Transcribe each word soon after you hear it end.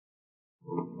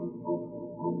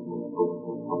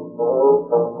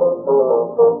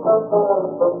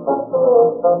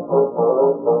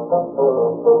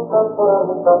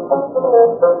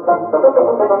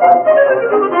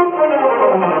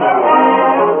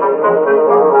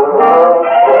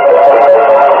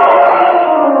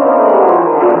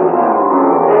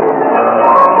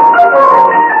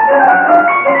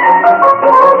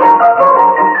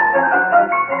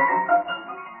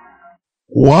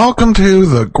Welcome to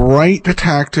the Great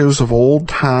Detectives of Old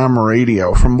Time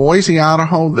Radio. From Boise,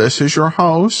 Idaho, this is your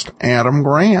host, Adam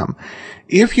Graham.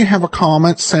 If you have a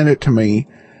comment, send it to me,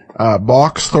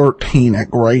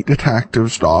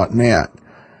 box13@greatdetectives.net.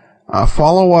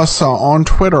 Follow us on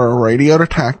Twitter, Radio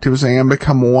Detectives, and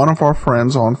become one of our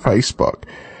friends on Facebook,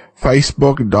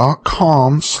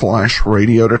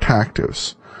 facebook.com/Radio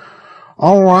Detectives.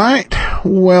 All right.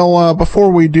 Well,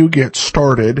 before we do get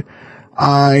started,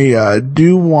 I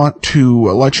do want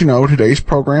to let you know today's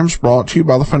program is brought to you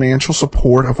by the financial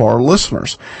support of our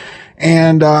listeners.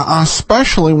 And I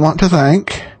especially want to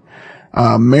thank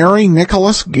Mary,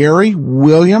 Nicholas, Gary,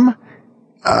 William,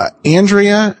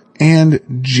 Andrea, and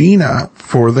Gina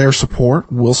for their support.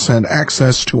 We'll send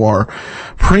access to our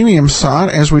premium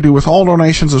site, as we do with all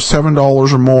donations of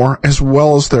 $7 or more, as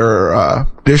well as their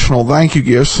additional thank you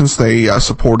gifts since they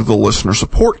supported the listener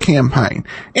support campaign.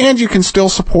 And you can still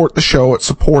support the show at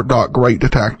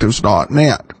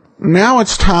support.greatdetectives.net. Now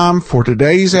it's time for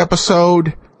today's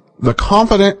episode, The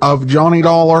Confidant of Johnny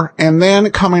Dollar, and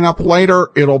then coming up later,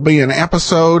 it'll be an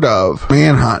episode of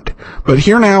Manhunt. But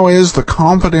here now is The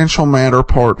Confidential Matter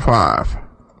Part 5.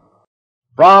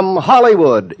 From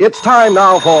Hollywood, it's time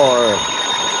now for...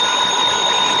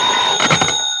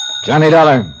 Johnny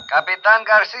Dollar. Capitan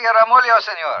Garcia Ramullo,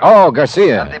 senor. Oh,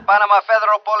 Garcia. Of the Panama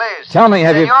Federal Police. Tell me,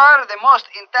 have you... Senor, the most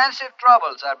intensive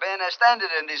troubles are being extended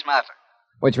in this matter.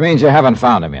 Which means you haven't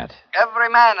found him yet. Every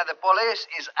man of the police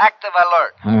is active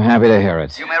alert. I'm happy to hear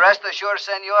it. You may rest assured,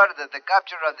 senor, that the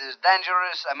capture of this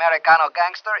dangerous Americano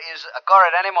gangster is occur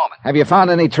at any moment. Have you found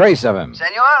any trace of him?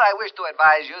 Senor, I wish to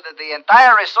advise you that the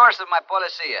entire resource of my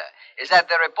policia is at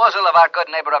the disposal of our good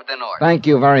neighbor of the north. Thank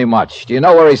you very much. Do you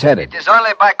know where he's headed? It is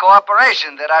only by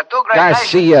cooperation that our two great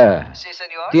Garcia. nations... Si,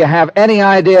 senor? Do you have any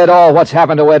idea at all what's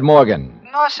happened to Ed Morgan?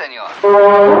 No, senor.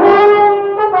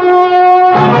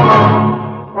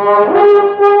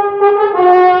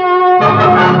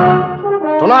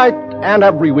 Tonight and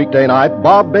every weekday night,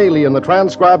 Bob Bailey in the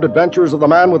transcribed adventures of the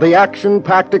man with the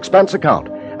action-packed expense account.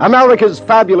 America's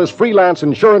fabulous freelance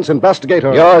insurance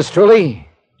investigator. Yours truly,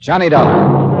 Johnny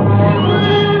Dollar.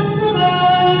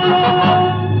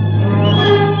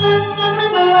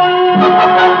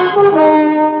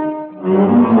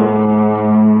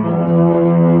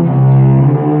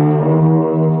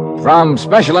 From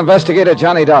Special Investigator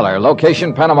Johnny Dollar,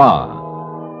 location Panama.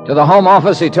 To the Home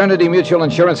Office, Eternity Mutual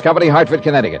Insurance Company, Hartford,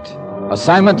 Connecticut.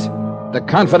 Assignment, The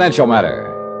Confidential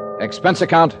Matter. Expense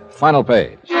account, final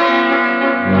page.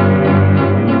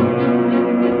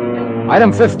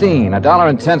 Item 15,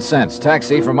 $1.10,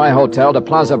 taxi from my hotel to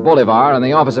Plaza Bolivar in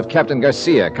the office of Captain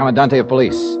Garcia, Commandante of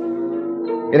Police.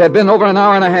 It had been over an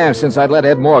hour and a half since I'd let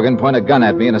Ed Morgan point a gun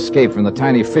at me and escape from the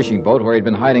tiny fishing boat where he'd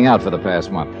been hiding out for the past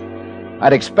month.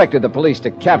 I'd expected the police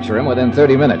to capture him within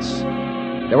 30 minutes.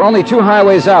 There were only two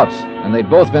highways out, and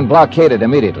they'd both been blockaded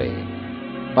immediately.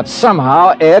 But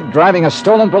somehow, Ed, driving a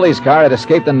stolen police car, had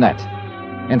escaped the net.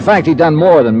 In fact, he'd done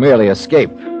more than merely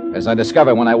escape, as I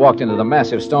discovered when I walked into the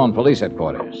massive stone police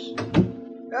headquarters.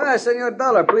 Ah, Senor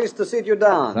Dollar, pleased to sit you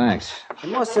down. Thanks. The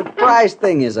most surprised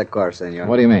thing is, of course, senor.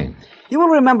 What do you mean? You will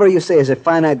remember you say it's a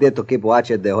fine idea to keep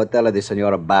watch at the hotel of the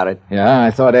Senora Barrett. Yeah,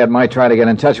 I thought Ed might try to get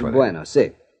in touch with her. Bueno,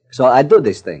 see. So I do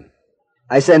this thing.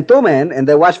 I send two men, and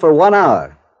they watch for 1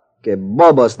 hour. Que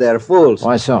bobos, they're fools.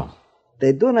 Why so?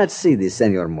 They do not see the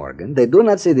Senor Morgan. They do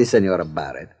not see the Senora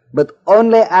Barrett. But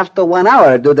only after 1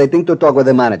 hour do they think to talk with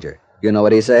the manager. You know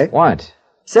what he say? What?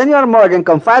 Senor Morgan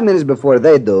come 5 minutes before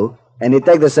they do, and he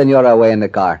take the Senora away in the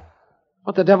car.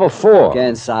 What the devil for?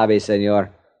 Quien sabe,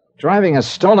 senor. Driving a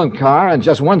stolen car and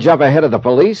just one jump ahead of the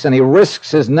police, and he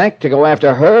risks his neck to go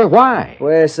after her? Why?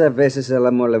 Pues a veces el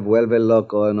amor le vuelve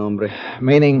loco, un hombre.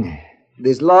 Meaning?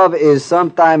 This love is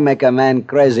sometimes make a man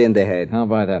crazy in the head. I'll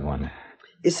buy that one.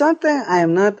 It's something I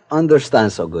am not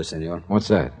understand so good, senor. What's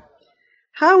that?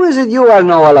 How is it you all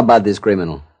know all about this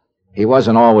criminal? He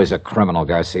wasn't always a criminal,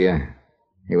 Garcia.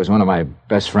 He was one of my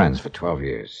best friends for 12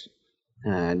 years.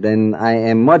 Then I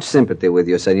am much sympathy with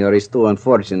you, senor. It's too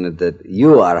unfortunate that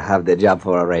you have the job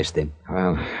for arrest him.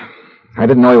 Well, I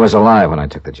didn't know he was alive when I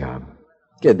took the job.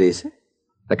 ¿Qué dice?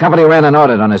 The company ran an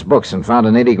audit on his books and found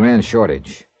an $80,000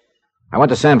 shortage. I went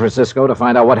to San Francisco to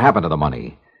find out what happened to the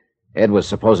money. Ed was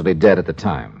supposedly dead at the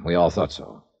time. We all thought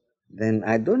so. Then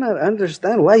I do not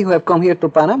understand why you have come here to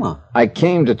Panama. I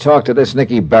came to talk to this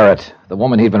Nicky Barrett, the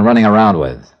woman he'd been running around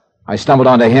with. I stumbled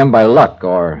onto him by luck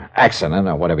or accident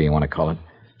or whatever you want to call it.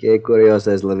 Qué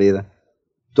curiosa es la vida.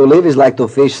 To live is like to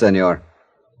fish, senor.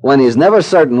 One is never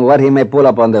certain what he may pull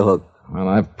up on the hook. Well,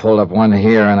 I've pulled up one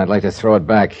here, and I'd like to throw it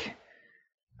back.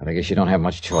 But I guess you don't have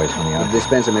much choice when you're...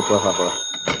 Dispénseme, por favor.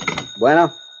 Bueno.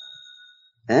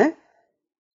 ¿Eh?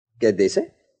 ¿Qué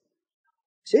dice?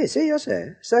 Sí, yo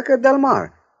sé. Cerca del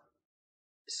mar.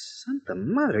 Santa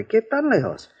madre, ¿qué tan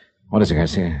lejos? What is it,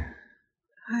 Garcia?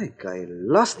 Ay, qué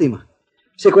lástima.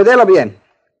 Sí, cuídela bien.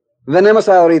 Venemos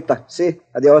ahorita. Sí,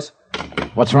 adiós.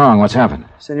 What's wrong? What's happened?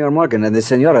 Senor Morgan and the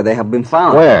senora, they have been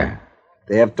found. Where?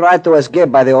 They have tried to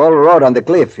escape by the old road on the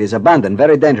cliff. It's abandoned,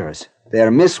 very dangerous. They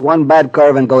are miss one bad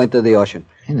curve and go into the ocean.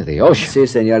 Into the ocean? Si,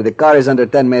 senor. The car is under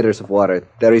 10 meters of water.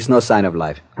 There is no sign of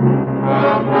life.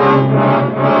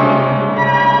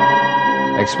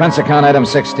 Expense account item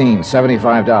 16,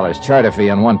 $75. Charter fee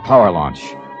on one power launch.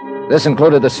 This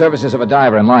included the services of a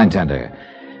diver and line tender.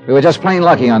 We were just plain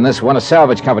lucky on this one. A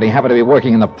salvage company happened to be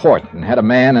working in the port and had a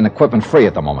man and equipment free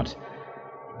at the moment.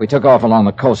 We took off along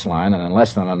the coastline, and in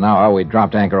less than an hour, we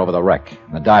dropped anchor over the wreck.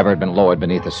 The diver had been lowered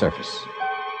beneath the surface.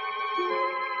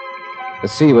 The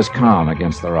sea was calm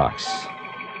against the rocks,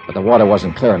 but the water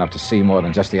wasn't clear enough to see more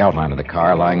than just the outline of the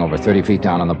car lying over 30 feet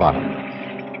down on the bottom.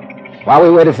 While we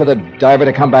waited for the diver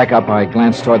to come back up, I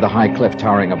glanced toward the high cliff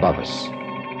towering above us.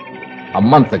 A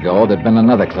month ago, there'd been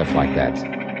another cliff like that,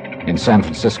 in San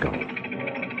Francisco.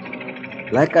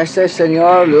 Like I say,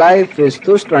 senor, life is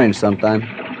too strange sometimes.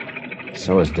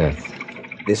 So is death.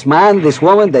 This man, this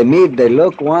woman, they meet, they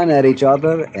look one at each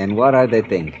other, and what are they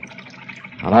think?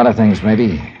 A lot of things,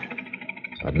 maybe,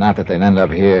 but not that they'd end up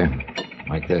here,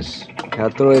 like this. How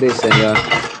true it is, senor.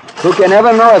 Who can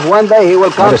ever know if one day he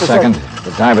will come Wait a second.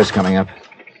 The diver's coming up.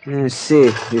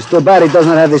 See, it's too bad he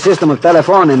doesn't have the system of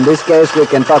telephone. In this case, we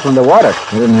can talk from the water.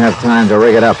 We didn't have time to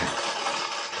rig it up.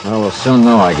 Well, we'll soon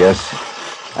know, I guess.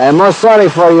 I am most sorry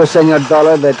for you, Senor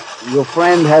Dollar, that your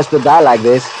friend has to die like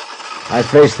this. I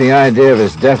faced the idea of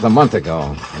his death a month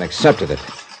ago and accepted it.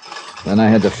 Then I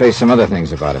had to face some other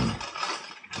things about him.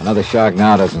 Another shark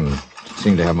now doesn't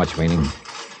seem to have much meaning.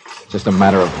 Just a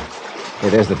matter of... Hey,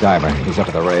 there's the diver. He's up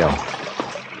at the rail.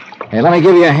 Hey, let me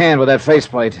give you a hand with that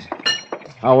faceplate.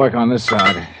 I'll work on this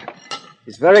side.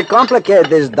 It's very complicated,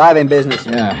 this diving business.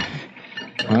 Yeah.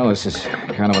 Well, this is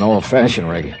kind of an old-fashioned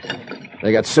rig.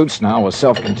 They got suits now with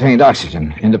self-contained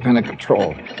oxygen, independent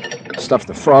control. Stuff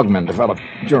the frogmen developed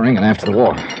during and after the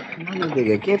war. No me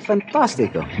diga, qué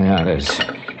fantástico. Yeah, it is.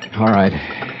 All right.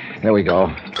 There we go.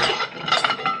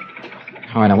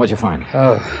 All right, now, what'd you find?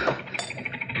 Oh,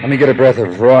 let me get a breath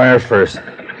of raw air first.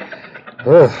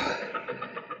 Oh,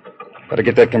 gotta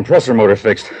get that compressor motor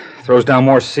fixed. Throws down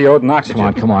more CO than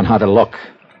oxygen. Come on. How'd it look?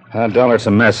 Dollar, it's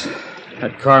a mess.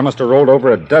 That car must have rolled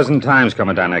over a dozen times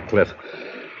coming down that cliff.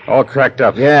 All cracked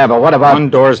up. Yeah, but what about...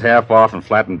 One door's half off and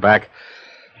flattened back.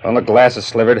 All the glass is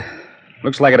slivered.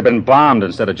 Looks like it had been bombed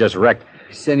instead of just wrecked.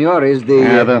 Senor, is the...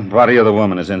 Yeah, the body of the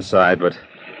woman is inside, but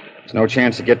there's no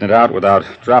chance of getting it out without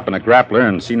dropping a grappler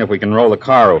and seeing if we can roll the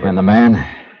car over. And the man?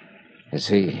 Is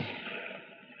he...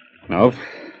 Nope.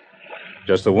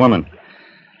 Just the woman.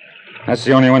 That's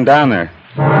the only one down there.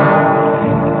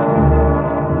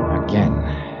 Again,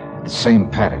 the same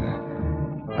pattern.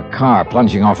 A car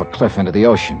plunging off a cliff into the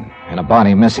ocean, and a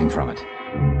body missing from it.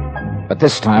 But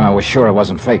this time I was sure it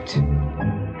wasn't faked.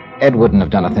 Ed wouldn't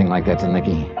have done a thing like that to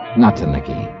Nicky. Not to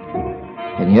Nicky.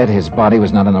 And yet his body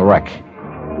was not in the wreck.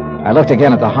 I looked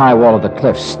again at the high wall of the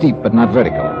cliff, steep but not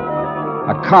vertical.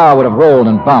 A car would have rolled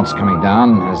and bounced coming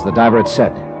down, as the diver had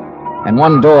said. And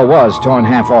one door was torn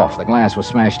half off. The glass was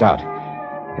smashed out.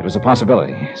 It was a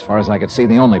possibility. As far as I could see,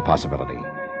 the only possibility.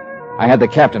 I had the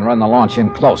captain run the launch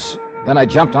in close. Then I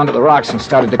jumped onto the rocks and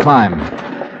started to climb.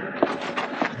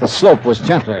 The slope was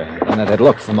gentler than it had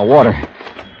looked from the water,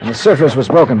 and the surface was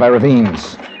broken by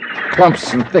ravines.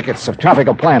 Clumps and thickets of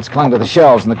tropical plants clung to the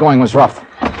shelves, and the going was rough.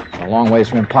 A long ways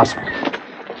from impossible.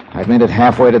 I'd made it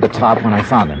halfway to the top when I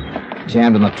found him,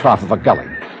 jammed in the trough of a gully.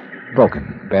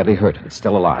 Broken, badly hurt, but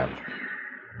still alive.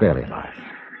 Barely alive.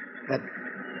 That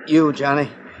you, Johnny?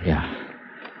 Yeah.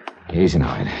 Easy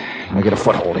now, Ed. Let me get a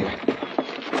foothold here.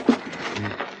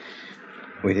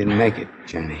 We didn't make it,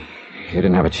 Johnny. You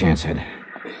didn't have a chance, Ed.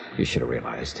 You should have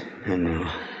realized. I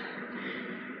know.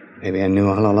 Maybe I knew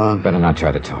all along. Better not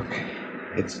try to talk.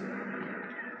 It's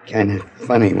kind of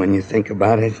funny when you think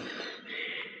about it.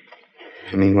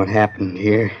 I mean, what happened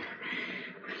here,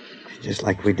 just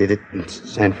like we did it in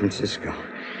San Francisco.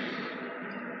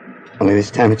 Only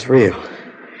this time it's real.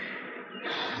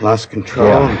 Lost control?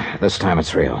 Yeah, this time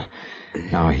it's real.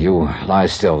 Now, you lie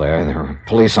still there. There are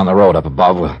police on the road up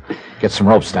above. We'll get some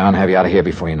ropes down, have you out of here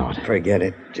before you know it. Forget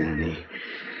it, Johnny.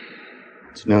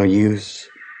 It's no use.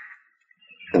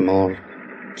 I'm all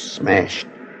smashed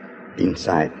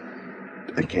inside.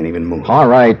 I can't even move. All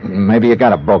right, maybe you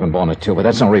got a broken bone or two, but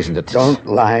that's no reason to... Don't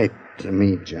lie to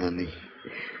me, Johnny.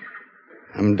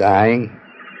 I'm dying.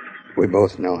 We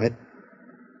both know it.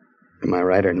 Am I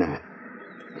right or not?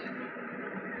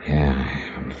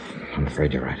 Yeah, I'm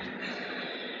afraid you're right.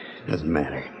 Doesn't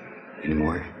matter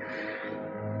anymore.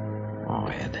 Oh,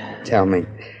 Ed. Tell me,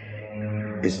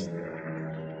 is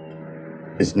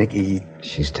Nikki...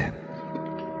 She's dead.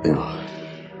 No.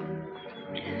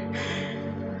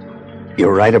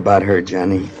 You're right about her,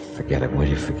 Johnny. Forget it, will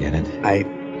you? Forget it. I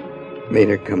made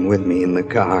her come with me in the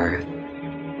car.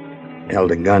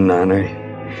 Held a gun on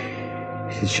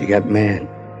her. She got mad.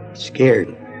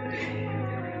 Scared.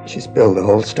 She spilled the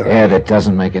whole story. Ed, it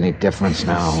doesn't make any difference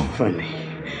now. It's funny.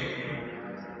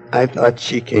 I thought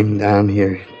she came down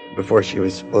here before she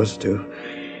was supposed to,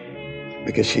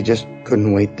 because she just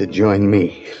couldn't wait to join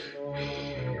me.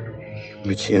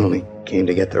 But she only came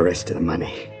to get the rest of the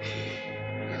money.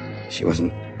 She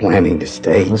wasn't planning to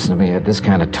stay. Listen to me, Ed, this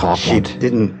kind of talk She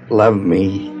didn't love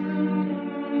me.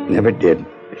 Never did.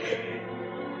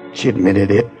 She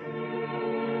admitted it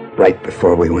right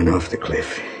before we went off the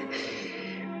cliff.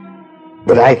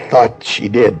 But I thought she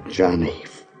did, Johnny,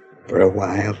 for a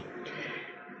while.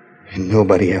 And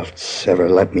nobody else ever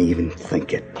let me even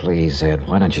think it. Please, Ed,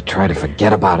 why don't you try to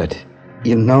forget about it?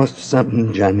 You know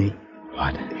something, Johnny?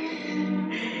 What?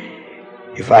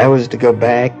 If I was to go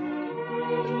back,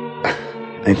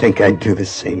 I think I'd do the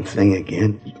same thing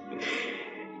again.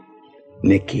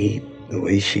 Nikki, the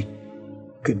way she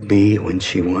could be when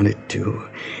she wanted to,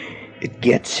 it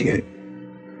gets you.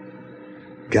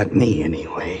 Got me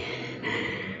anyway.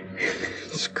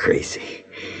 It's crazy.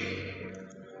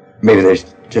 Maybe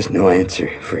there's just no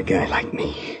answer for a guy like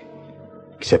me.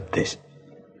 Except this.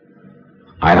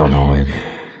 I don't know, Ed.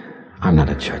 I'm not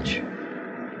a judge.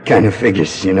 Kind of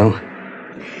figures, you know.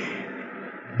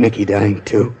 Nikki dying,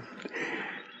 too.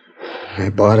 I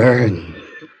bought her and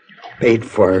paid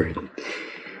for her.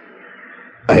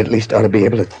 I at least ought to be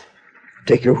able to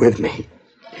take her with me.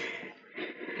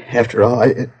 After all,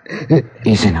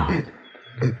 Easy now.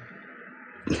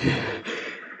 The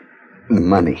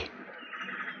money.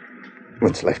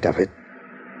 What's left of it?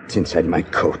 It's inside my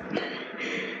coat.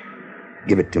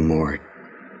 Give it to Moore.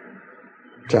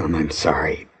 Tell him I'm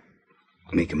sorry.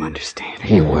 Make him understand.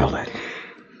 He will, Ed.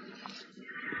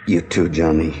 You too,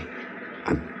 Johnny.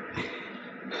 I'm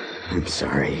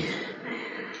sorry.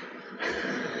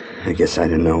 I guess I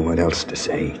don't know what else to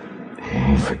say.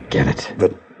 Oh, forget it.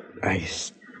 But I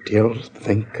still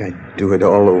think I'd do it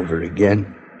all over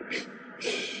again.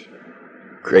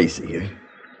 Crazy, eh?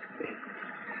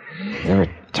 There are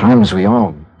times we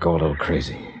all go a little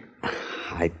crazy.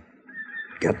 I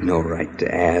got no right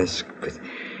to ask, but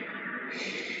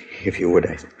if you would,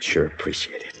 I'd sure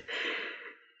appreciate it.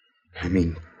 I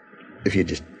mean, if you'd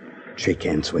just shake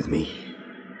hands with me.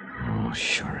 Oh,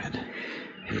 sure, Ed.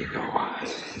 Here you go.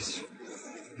 It's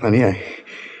funny, I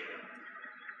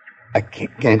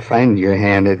can't find your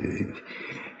hand.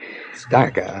 It's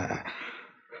dark. I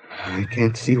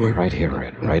can't see where... Right here,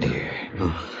 Ed. Right here.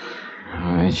 Oh.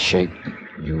 All right, shake,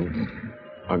 you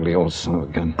ugly old son of a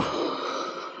gun.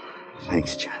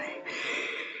 Thanks, Johnny.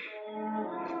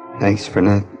 Thanks for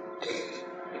not...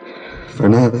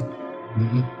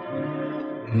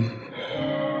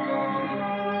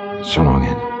 So long,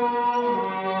 Ed.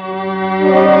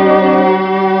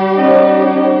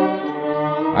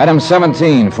 Item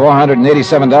 17,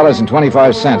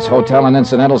 $487.25. Hotel and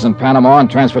incidentals in Panama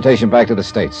and transportation back to the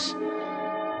States.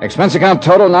 Expense account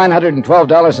total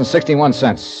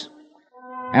 $912.61.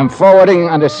 Am forwarding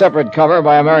under separate cover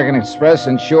by American Express,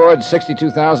 insured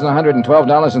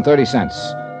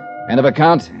 $62,112.30. End of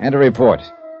account, enter report.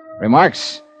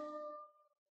 Remarks?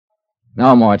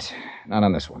 No, Mort, not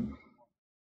on this one.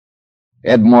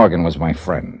 Ed Morgan was my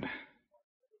friend.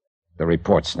 The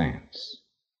report stands.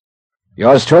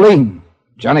 Yours truly,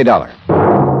 Johnny Dollar.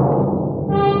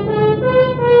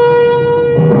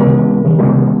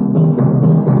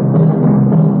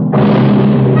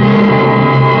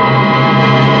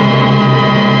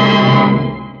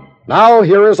 Now,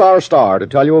 here is our star to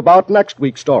tell you about next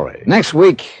week's story. Next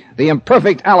week, the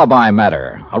imperfect alibi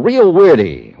matter. A real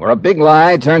weirdie, where a big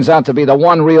lie turns out to be the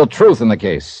one real truth in the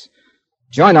case.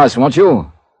 Join us, won't you?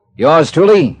 Yours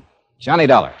truly, Johnny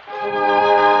Dollar.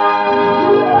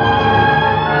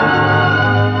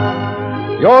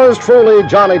 Yours truly,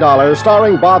 Johnny Dollar,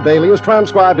 starring Bob Bailey, is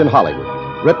transcribed in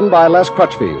Hollywood. written by Les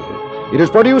Crutchfield. It is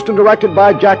produced and directed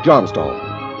by Jack Johnstone.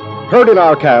 Heard in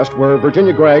our cast were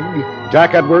Virginia Gregg,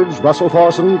 Jack Edwards, Russell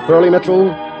Thorson, Thurley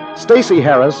Mitchell, Stacey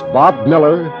Harris, Bob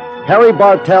Miller, Harry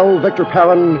Bartell, Victor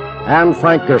Perrin, and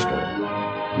Frank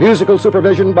Gerstler. Musical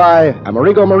supervision by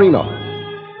Amerigo Marino.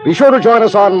 Be sure to join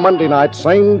us on Monday night,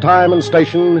 same time and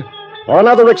station, for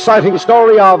another exciting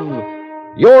story of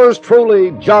yours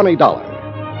truly, Johnny Dollar.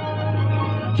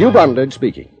 Hugh Brundage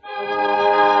speaking.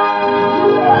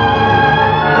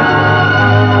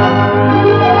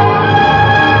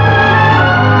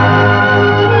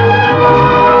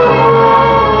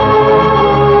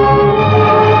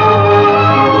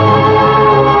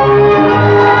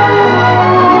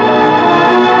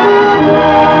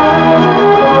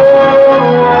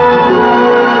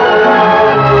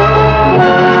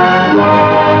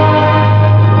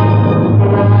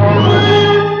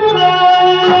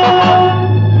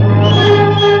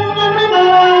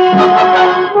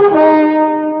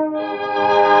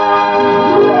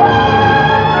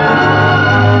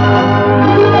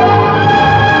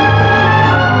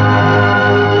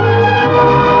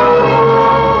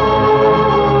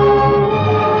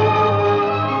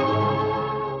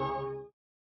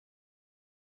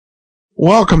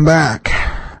 Welcome back.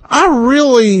 I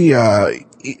really,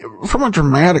 from a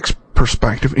dramatics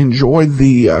perspective, enjoyed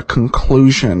the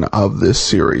conclusion of this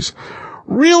series.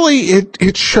 Really,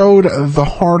 it showed the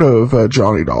heart of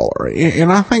Johnny Dollar.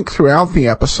 And I think throughout the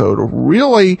episode,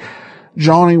 really,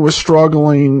 Johnny was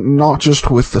struggling not just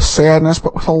with the sadness,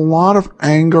 but with a lot of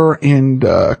anger and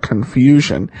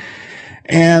confusion.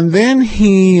 And then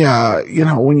he,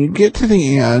 when you get to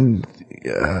the end,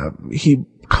 he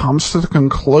comes to the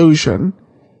conclusion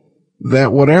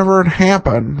that whatever had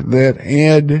happened, that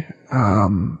Ed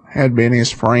had been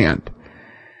his friend.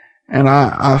 And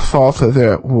I thought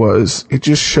that was, it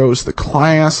just shows the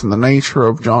class and the nature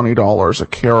of Johnny Dollar as a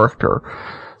character.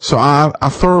 So I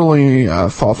thoroughly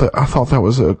thought that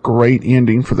was a great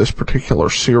ending for this particular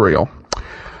serial.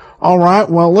 All right,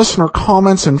 well, listener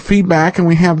comments and feedback, and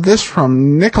we have this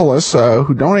from Nicholas,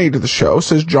 who donated to the show,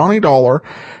 says, Johnny Dollar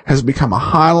has become a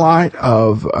highlight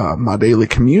of my daily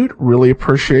commute. Really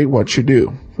appreciate what you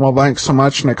do. Well, thanks so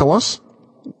much, Nicholas.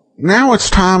 Now it's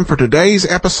time for today's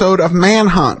episode of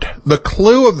Manhunt, the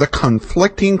clue of the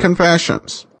conflicting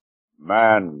confessions.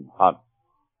 Manhunt,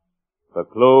 the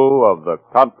clue of the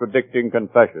contradicting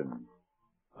confessions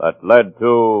that led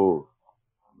to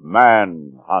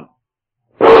Manhunt.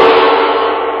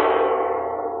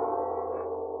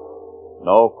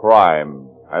 No crime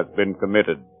has been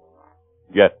committed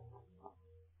yet.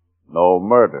 No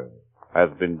murder has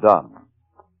been done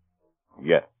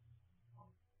yet.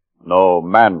 No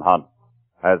manhunt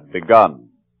has begun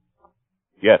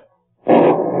yet.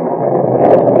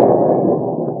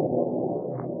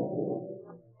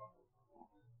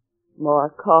 More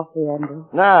coffee, Andrew?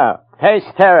 No, tastes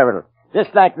terrible.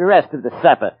 Just like the rest of the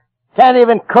supper. Can't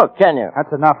even cook, can you?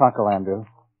 That's enough, Uncle Andrew.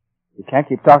 You can't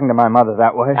keep talking to my mother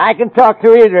that way. I can talk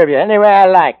to either of you any way I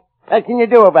like. What can you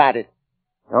do about it?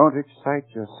 Don't excite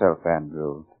yourself,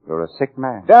 Andrew. You're a sick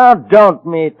man. Don't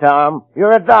me, Tom.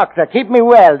 You're a doctor. Keep me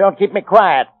well. Don't keep me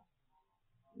quiet.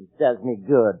 It does me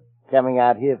good coming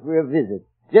out here for a visit.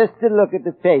 Just to look at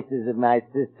the faces of my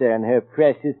sister and her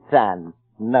precious son.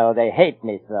 No, they hate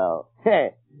me so.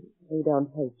 We don't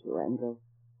hate you, Andrew.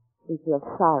 We feel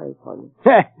sorry for you.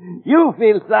 You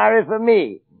feel sorry for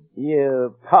me.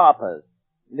 You paupers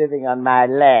living on my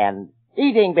land,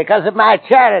 eating because of my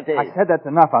charity. I said that's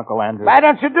enough, Uncle Andrew. Why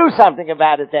don't you do something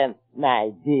about it then,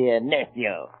 my dear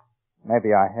nephew?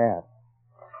 Maybe I have.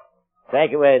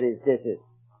 Take away these dishes.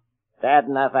 Bad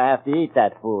enough I have to eat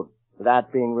that food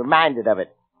without being reminded of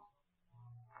it.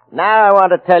 Now I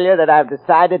want to tell you that I've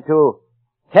decided to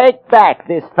take back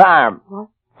this farm. What?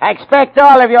 I expect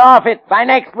all of you off it by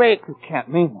next week. You can't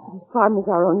mean that. This farm is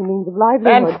our only means of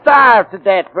livelihood. Then starve to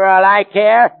death for all I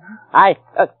care.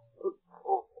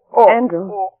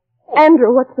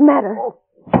 Andrew, what's the matter?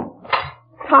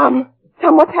 Tom,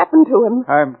 what's happened to him?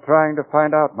 I'm trying to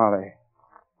find out, Molly.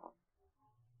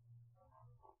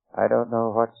 I don't know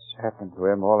what's happened to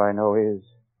him. All I know is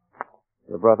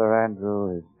your brother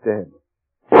Andrew is dead.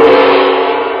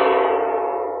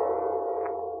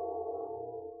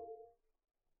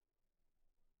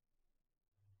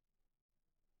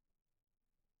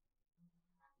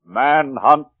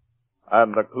 Manhunt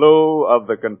and the clue of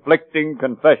the conflicting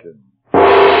confessions.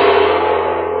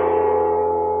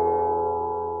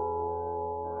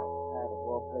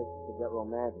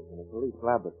 Romantic in a police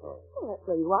laboratory. Well, that's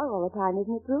where you are all the time,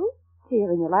 isn't it, Drew? Here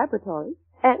in your laboratory.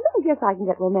 And I guess I can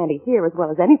get romantic here as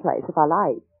well as any place if I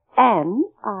like. And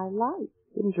I like.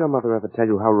 Didn't your mother ever tell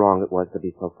you how wrong it was to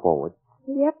be so forward?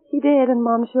 Yep, she did, and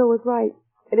Mom sure was right.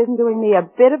 It isn't doing me a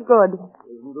bit of good.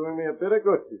 Isn't doing me a bit of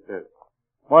good, she said.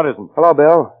 What isn't? Hello,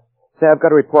 Bill. Say, I've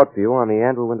got a report for you on the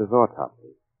Andrew Winters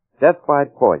autopsy. Death by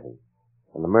poison.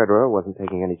 And the murderer wasn't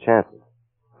taking any chances.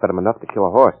 Fed him enough to kill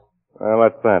a horse. Well,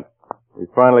 that's that. We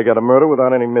finally got a murder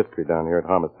without any mystery down here at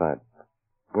Homicide.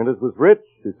 Winters was rich,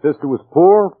 his sister was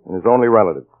poor, and his only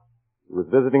relative. He was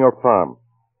visiting her farm.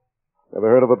 Never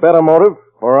heard of a better motive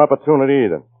or opportunity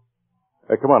either.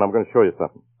 Hey, come on, I'm going to show you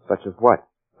something. Such as what?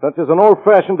 Such as an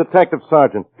old-fashioned detective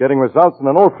sergeant getting results in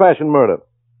an old-fashioned murder.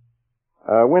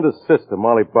 Winters' sister,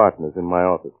 Molly Barton, is in my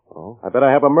office. Oh? I bet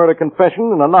I have a murder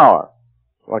confession in an hour.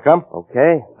 Want to come?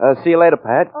 Okay. See you later,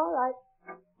 Pat. All right.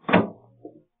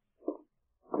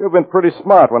 You've been pretty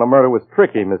smart when a murder was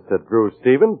tricky, Mr. Drew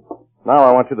Stevens. Now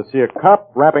I want you to see a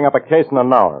cop wrapping up a case in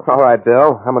an hour. All right,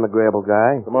 Bill. I'm an agreeable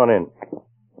guy. Come on in.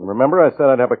 And remember, I said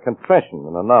I'd have a confession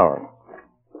in an hour.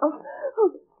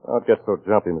 Don't get so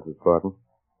jumpy, Mrs. Barton.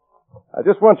 I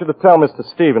just want you to tell Mr.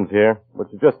 Stevens here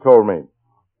what you just told me.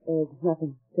 There's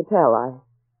nothing to tell.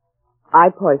 I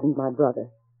poisoned my brother.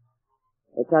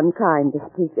 It's unkind to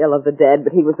speak ill of the dead,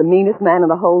 but he was the meanest man in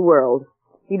the whole world.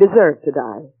 He deserved to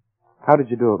die. How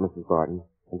did you do it, Mrs. Barton?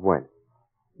 And when?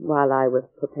 While I was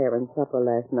preparing supper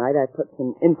last night, I put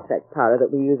some insect powder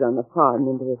that we use on the farm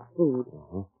into his food.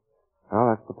 Mm-hmm. Well,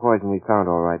 that's the poison we found,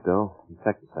 all right, Bill.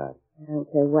 Insecticide. I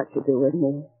don't care what you do with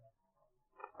me.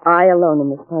 I alone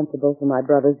am responsible for my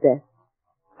brother's death.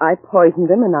 I poisoned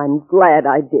him, and I'm glad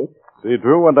I did. See,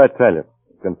 Drew, what did I tell you?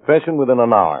 Confession within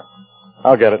an hour.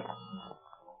 I'll get it.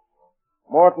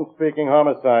 Morton speaking,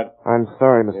 homicide. I'm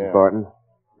sorry, Mrs. Barton.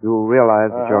 You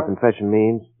realize what your confession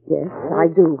means? Yes, I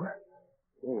do.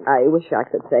 I wish I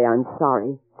could say I'm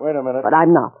sorry. Wait a minute. But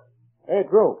I'm not. Hey,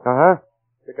 Drew. Uh-huh.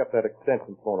 Pick up that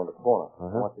extension phone in the corner.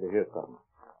 I want you to hear something.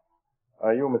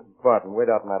 You, Mrs. Barton, wait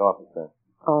out in that office there.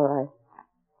 All right.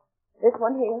 This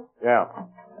one here? Yeah.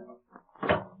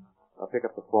 I'll pick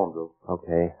up the phone, Drew.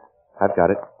 Okay. I've got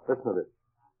it. Listen to this.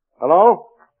 Hello?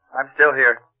 I'm still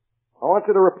here. I want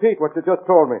you to repeat what you just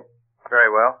told me. Very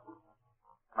well.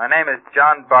 My name is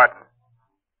John Barton.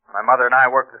 My mother and I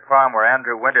worked the farm where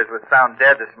Andrew Winters was found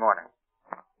dead this morning.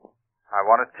 I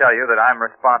want to tell you that I'm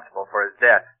responsible for his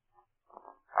death.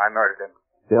 I murdered him.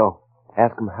 Bill,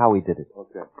 ask him how he did it.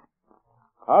 Okay.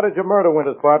 How did you murder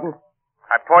Winters, Barton?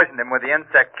 I poisoned him with the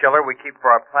insect killer we keep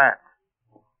for our plants.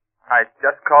 I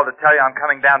just called to tell you I'm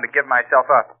coming down to give myself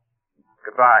up.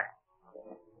 Goodbye.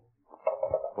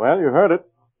 Well, you heard it.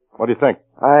 What do you think?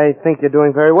 I think you're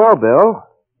doing very well, Bill.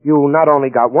 You not only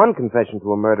got one confession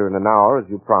to a murder in an hour, as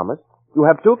you promised, you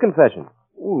have two confessions.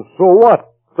 Ooh, so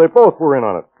what? They both were in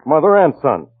on it, mother and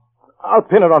son. I'll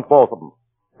pin it on both of them.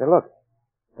 Hey, look.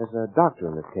 There's a doctor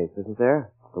in this case, isn't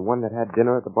there? The one that had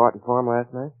dinner at the Barton farm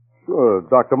last night? Sure,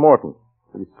 Dr. Morton.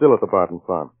 He's still at the Barton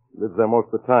farm. Lives there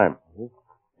most of the time.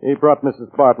 He brought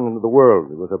Mrs. Barton into the world.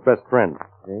 He was her best friend.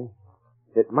 See?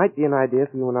 It might be an idea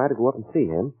for you and I to go up and see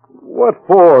him. What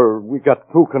for? We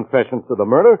got two confessions to the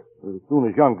murder. As soon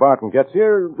as young Barton gets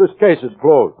here, this case is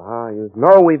closed. You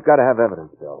know we've got to have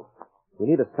evidence, Bill. We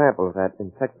need a sample of that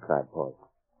insecticide poison.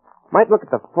 Might look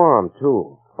at the farm,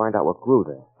 too. Find out what grew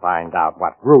there. Find out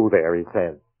what grew there, he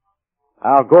says.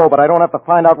 I'll go, but I don't have to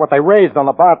find out what they raised on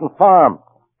the Barton farm.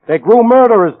 They grew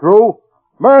murderers, Drew.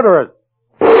 Murderers.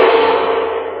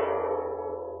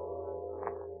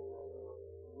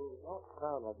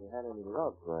 Sound like you had any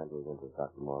love for Andrew Winters,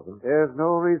 Dr. Morgan. There's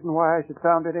no reason why I should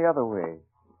sound any other way.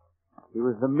 He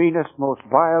was the meanest, most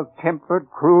vile-tempered,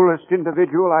 cruelest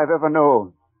individual I've ever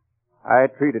known. I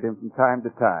treated him from time to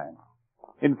time.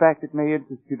 In fact, it may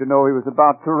interest you to know he was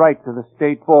about to write to the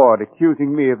state board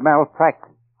accusing me of malpractice.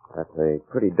 That's a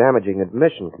pretty damaging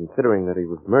admission, considering that he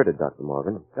was murdered, Dr.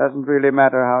 Morgan. Doesn't really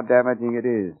matter how damaging it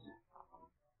is.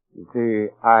 You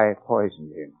see, I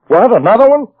poisoned him. What, another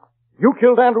one? You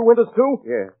killed Andrew Winters, too?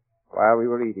 Yes. While we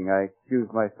were eating, I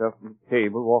excused myself from the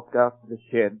table, walked out to the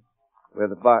shed where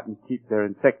the Bartons keep their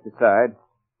insecticide,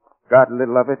 got a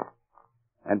little of it,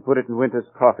 and put it in Winters'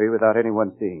 coffee without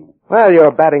anyone seeing it. Well,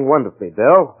 you're batting wonderfully,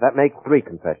 Bill. That makes 3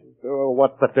 confessions. Oh,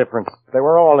 what's the difference? They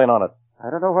were all in on it. I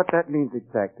don't know what that means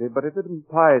exactly, but if it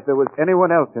implies there was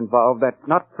anyone else involved, that's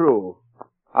not true.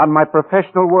 On my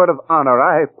professional word of honor,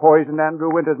 I poisoned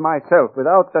Andrew Winters myself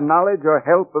without the knowledge or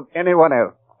help of anyone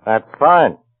else. That's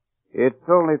fine. It's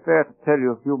only fair to tell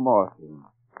you a few more things.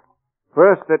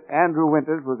 First, that Andrew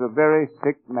Winters was a very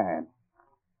sick man.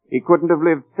 He couldn't have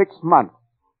lived 6 months.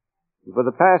 For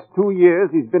the past 2 years,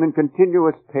 he's been in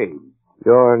continuous pain.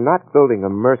 You're not building a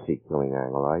mercy-killing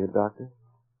angle, are you, Doctor?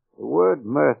 The word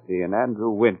mercy and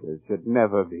Andrew Winters should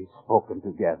never be spoken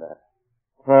together.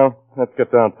 Well, let's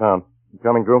get downtown. You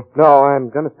coming, Drew? No, I'm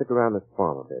going to stick around this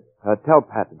farm a bit. Tell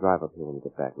Pat to drive up here when you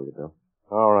get back, will you, Bill?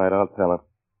 All right, I'll tell her.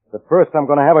 But first I'm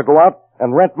going to have her go out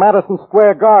and rent Madison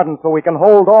Square Garden so we can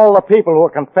hold all the people who are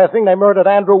confessing they murdered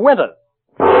Andrew Winters.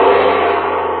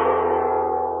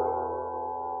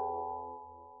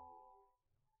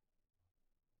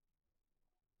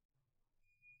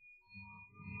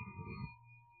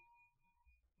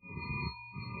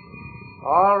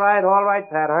 All right,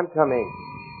 Pat, I'm coming.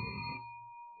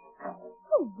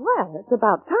 Oh, well, it's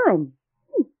about time.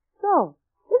 So,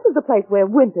 this is the place where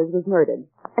Winters was murdered.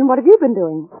 And what have you been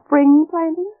doing? Spring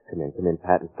planting? Come in,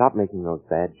 Pat, and stop making those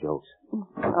bad jokes.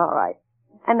 All right.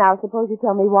 And now suppose you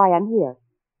tell me why I'm here.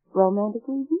 Romantic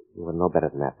reason? You would know better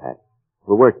than that, Pat.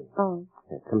 We're working. Oh.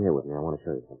 Here, come here with me. I want to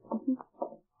show you something.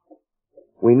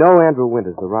 We know Andrew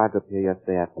Winters arrived up here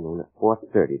yesterday afternoon at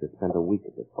 4:30 to spend a week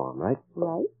at this farm, right?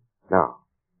 Right. Now,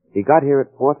 he got here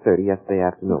at 4:30 yesterday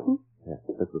afternoon. Yes,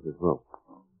 this was his room.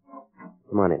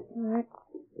 Come on in. All right.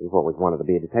 You've always wanted to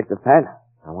be a detective, Pat.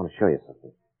 I want to show you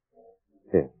something.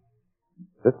 Here.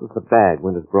 This was the bag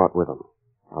Winters brought with him.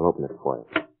 I'll open it for you.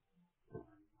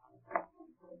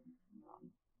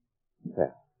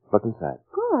 There. Look inside.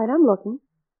 All right, I'm looking.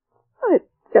 Oh, it's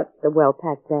just a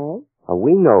well-packed bag.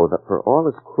 We know that for all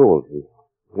his cruelty,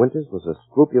 Winters was a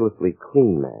scrupulously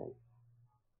clean man.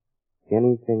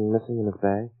 Anything missing in his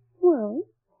bag? Well,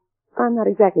 I'm not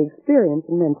exactly experienced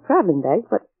in men's traveling bags,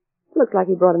 but it looks like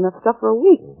he brought enough stuff for a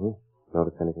week. Mm-hmm.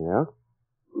 Notice anything else?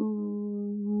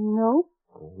 No.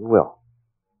 You will.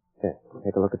 Here,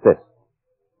 take a look at this.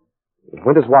 It's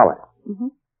Winters' wallet. Mm-hmm.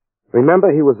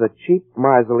 Remember, he was a cheap,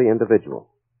 miserly individual.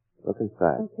 Look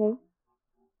inside. Okay.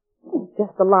 It's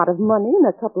just a lot of money and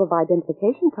a couple of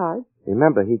identification cards.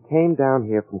 Remember, he came down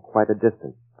here from quite a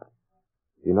distance.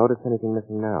 Do you notice anything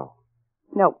missing now?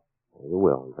 No. You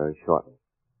will, very shortly.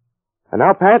 And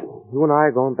now, Pat, you and I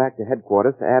are going back to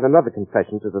headquarters to add another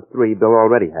confession to the 3 Bill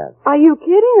already has. Are you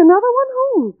kidding? Another one?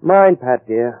 Who? Mine, Pat,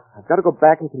 dear. I've got to go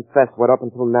back and confess what up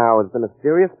until now has been a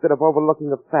serious bit of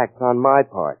overlooking of facts on my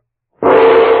part. The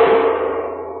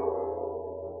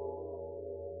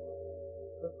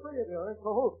 3 of you are in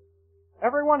cahoots.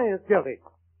 Every one of you is guilty.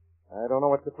 I don't know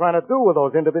what you're trying to do with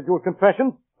those individual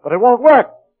confessions, but it won't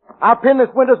work. I'll pin this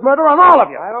Winters murder on all of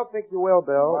you. I don't think you will,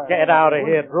 Bill. Get out of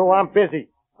here, Drew. I'm busy.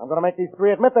 I'm going to make these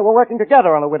 3 admit they were working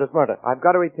together on the Winters murder. I've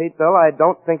got to repeat, Bill, I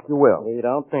don't think you will. You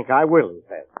don't think I will, he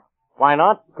says. Why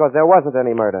not? Because there wasn't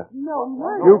any murder. No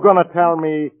murder. You going to tell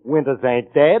me Winters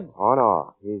ain't dead? Oh,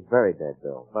 no. He's very dead,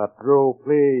 Bill. But, Drew,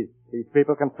 please. These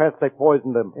people confess they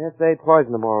poisoned him. Yes, they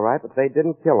poisoned him, all right, but they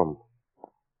didn't kill him.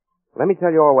 Let me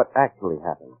tell you all what actually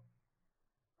happened.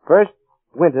 First,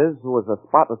 Winters, who was a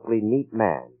spotlessly neat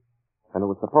man, and who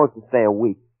was supposed to stay a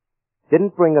week,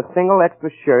 didn't bring a single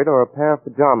extra shirt or a pair of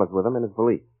pajamas with him in his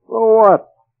valise. Well, what?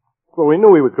 Well, we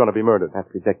knew he was going to be murdered. That's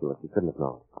ridiculous. You couldn't have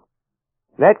known.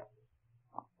 Next,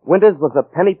 Winters was a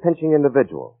penny-pinching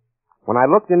individual. When I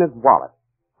looked in his wallet,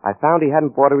 I found he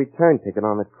hadn't bought a return ticket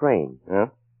on the train. Yeah?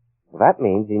 Well, that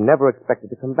means he never expected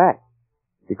to come back.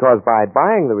 Because by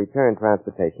buying the return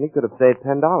transportation, he could have saved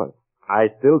 $10.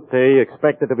 I still say he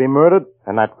expected to be murdered,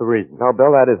 and that's the reason. No,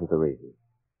 Bill, that isn't the reason.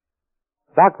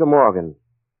 Dr. Morgan,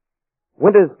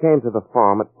 Winters came to the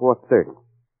farm at 4:30.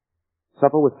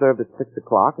 Supper was served at 6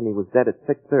 o'clock, and he was dead at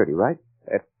 6:30, right?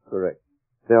 That's correct.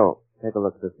 Bill, take a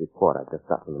look at this report I just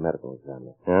got from the medical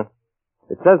examiner. Yeah?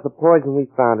 It says the poison we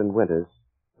found in Winters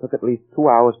took at least 2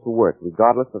 hours to work,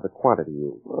 regardless of the quantity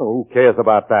used. Well, who cares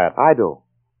about that? I do.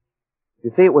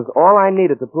 You see, it was all I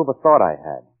needed to prove a thought I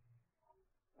had.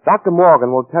 Dr.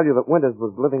 Morgan will tell you that Winters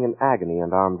was living in agony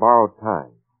and on borrowed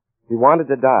time. He wanted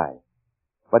to die.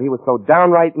 But he was so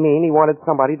downright mean, he wanted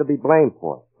somebody to be blamed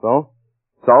for it.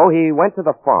 So he went to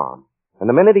the farm, and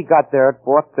the minute he got there at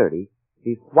 4:30,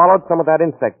 he swallowed some of that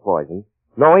insect poison,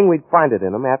 knowing we'd find it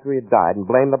in him after he had died, and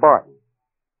blame the Bartons.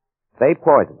 They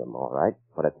poisoned him, all right,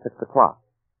 but at 6 o'clock.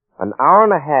 An hour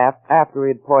and a half after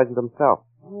he had poisoned himself.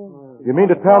 You mean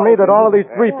to tell me that all of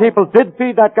these 3 people did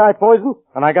feed that guy poison,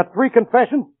 and I got 3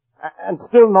 confessions, and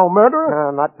still no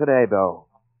murderer? Not today, Bill.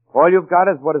 All you've got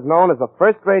is what is known as a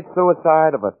first-rate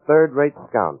suicide of a third-rate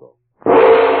scoundrel.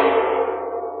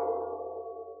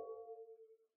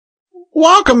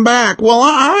 Welcome back. Well,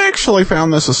 I actually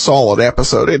found this a solid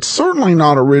episode. It's certainly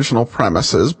not original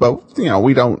premises, but,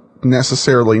 we don't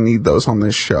necessarily need those on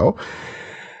this show.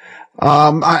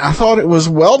 I thought it was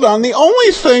well done. The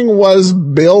only thing was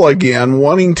Bill again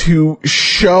wanting to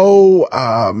show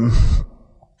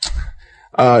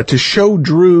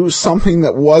Drew something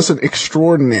that wasn't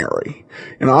extraordinary.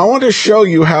 And I want to show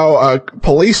you how a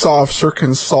police officer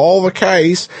can solve a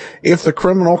case if the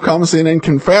criminal comes in and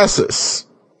confesses.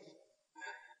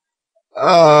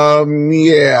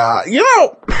 Yeah.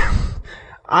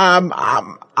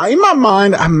 In my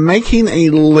mind, I'm making a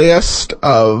list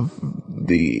of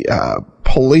the,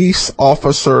 police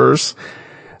officers,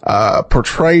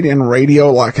 portrayed in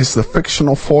radio like as the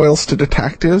fictional foils to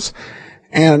detectives.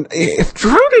 And if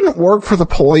Drew didn't work for the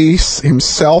police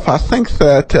himself, I think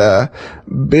that,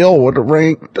 Bill would have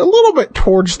ranked a little bit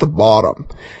towards the bottom.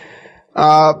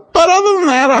 But other than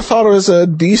that, I thought it was a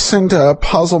decent,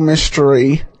 puzzle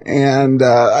mystery. And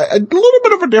a little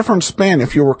bit of a different spin.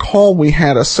 If you recall, we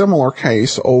had a similar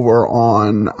case over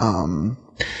on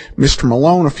Mr.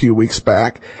 Malone a few weeks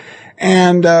back,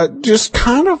 and just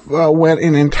kind of this one went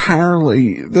in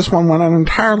an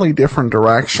entirely different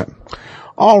direction.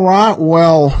 All right,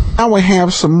 well, now we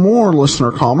have some more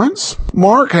listener comments.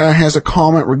 Mark has a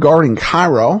comment regarding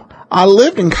Cairo. I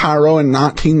lived in Cairo in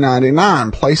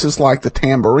 1999. Places like the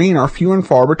Tambourine are few and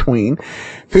far between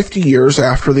 50 years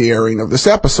after the airing of this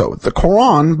episode. The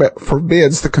Quran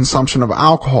forbids the consumption of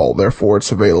alcohol, therefore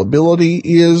its availability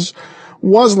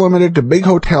was limited to big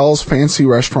hotels, fancy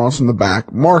restaurants, and the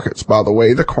back markets. By the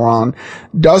way, the Quran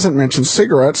doesn't mention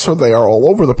cigarettes, so they are all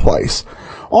over the place.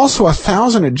 Also,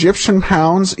 1,000 Egyptian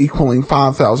pounds equaling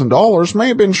 $5,000 may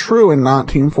have been true in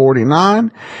 1949.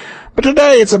 But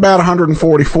today it's about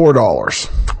 $144.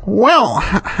 Well,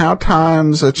 how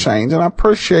times have changed, and I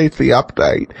appreciate the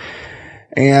update.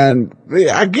 And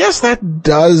I guess that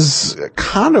does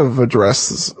kind of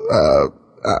address,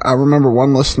 I remember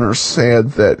one listener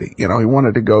said that, he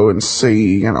wanted to go and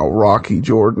see, Rocky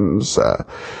Jordan's,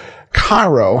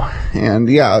 Cairo. And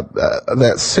yeah,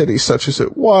 that city, such as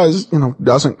it was,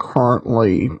 doesn't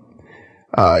currently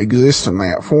exist in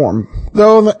that form.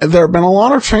 Though there have been a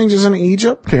lot of changes in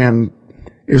Egypt, and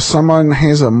if someone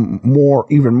has a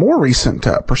even more recent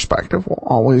perspective, we'll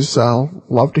always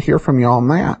love to hear from you on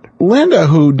that. Linda,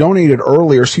 who donated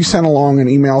earlier, she sent along an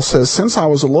email, says, since I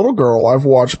was a little girl, I've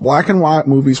watched black and white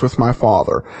movies with my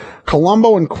father,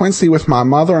 Columbo and Quincy with my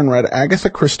mother, and read Agatha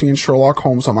Christie and Sherlock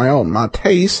Holmes on my own. My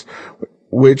tastes,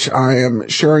 which I am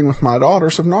sharing with my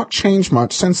daughters, have not changed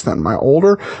much since then. My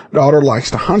older daughter likes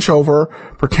to hunch over,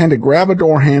 pretend to grab a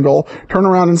door handle, turn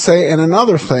around and say, and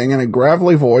another thing in a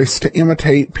gravelly voice to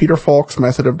imitate Peter Falk's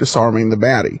method of disarming the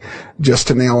baddie, just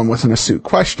to nail him with an astute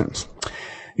questions.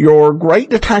 Your Great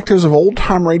Detectives of Old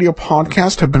Time Radio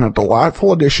podcast have been a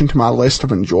delightful addition to my list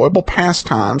of enjoyable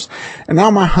pastimes, and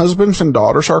now my husbands and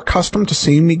daughters are accustomed to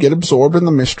seeing me get absorbed in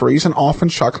the mysteries and often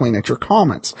chuckling at your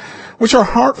comments, which are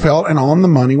heartfelt and on the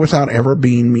money without ever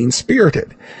being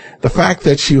mean-spirited. The fact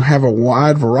that you have a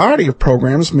wide variety of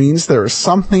programs means there is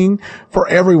something for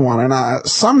everyone, and I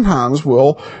sometimes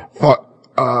will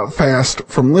fast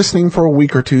from listening for a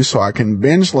week or two so I can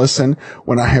binge listen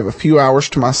when I have a few hours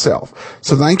to myself.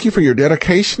 So thank you for your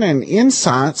dedication and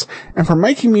insights, and for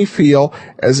making me feel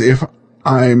as if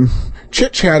I'm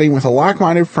chit-chatting with a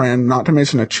like-minded friend, not to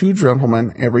mention a true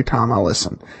gentleman, every time I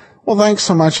listen. Well, thanks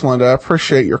so much, Linda. I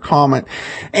appreciate your comment.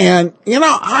 And, when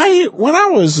I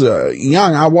was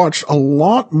young, I watched a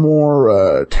lot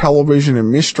more television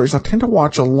and mysteries. I tend to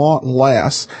watch a lot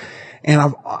less.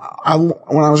 And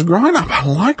when I was growing up, I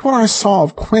liked what I saw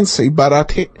of Quincy, but I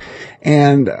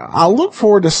look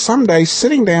forward to someday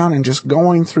sitting down and just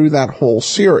going through that whole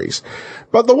series.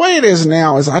 But the way it is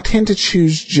now is I tend to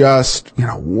choose just,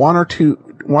 one or two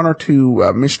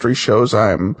mystery shows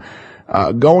I'm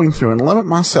going through and limit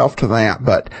myself to that.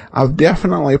 But I've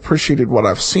definitely appreciated what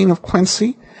I've seen of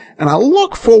Quincy, and I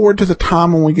look forward to the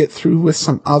time when we get through with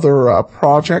some other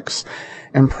projects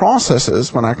and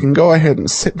processes when I can go ahead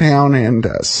and sit down and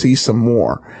see some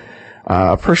more.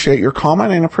 Appreciate your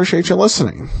comment and appreciate you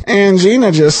listening. And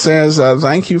Gina just says,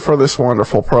 thank you for this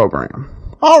wonderful program.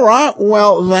 All right,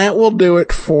 well, that will do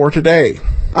it for today.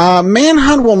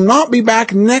 Manhunt will not be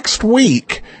back next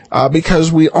week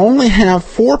because we only have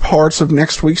 4 parts of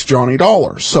next week's Johnny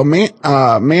Dollar. So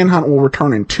Manhunt will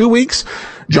return in 2 weeks.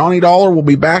 Johnny Dollar will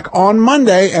be back on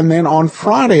Monday, and then on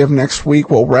Friday of next week,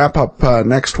 we'll wrap up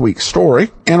next week's story.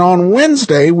 And on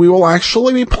Wednesday, we will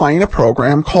actually be playing a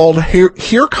program called Here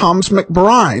Comes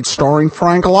McBride, starring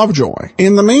Frank Lovejoy.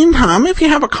 In the meantime, if you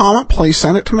have a comment, please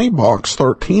send it to me, box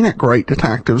 13 at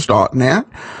greatdetectives.net.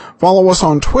 Follow us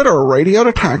on Twitter, Radio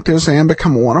Detectives, and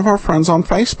become one of our friends on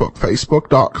Facebook,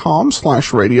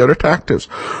 facebook.com/Radio Detectives.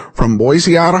 From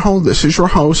Boise, Idaho, this is your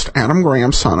host, Adam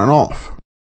Graham, signing off.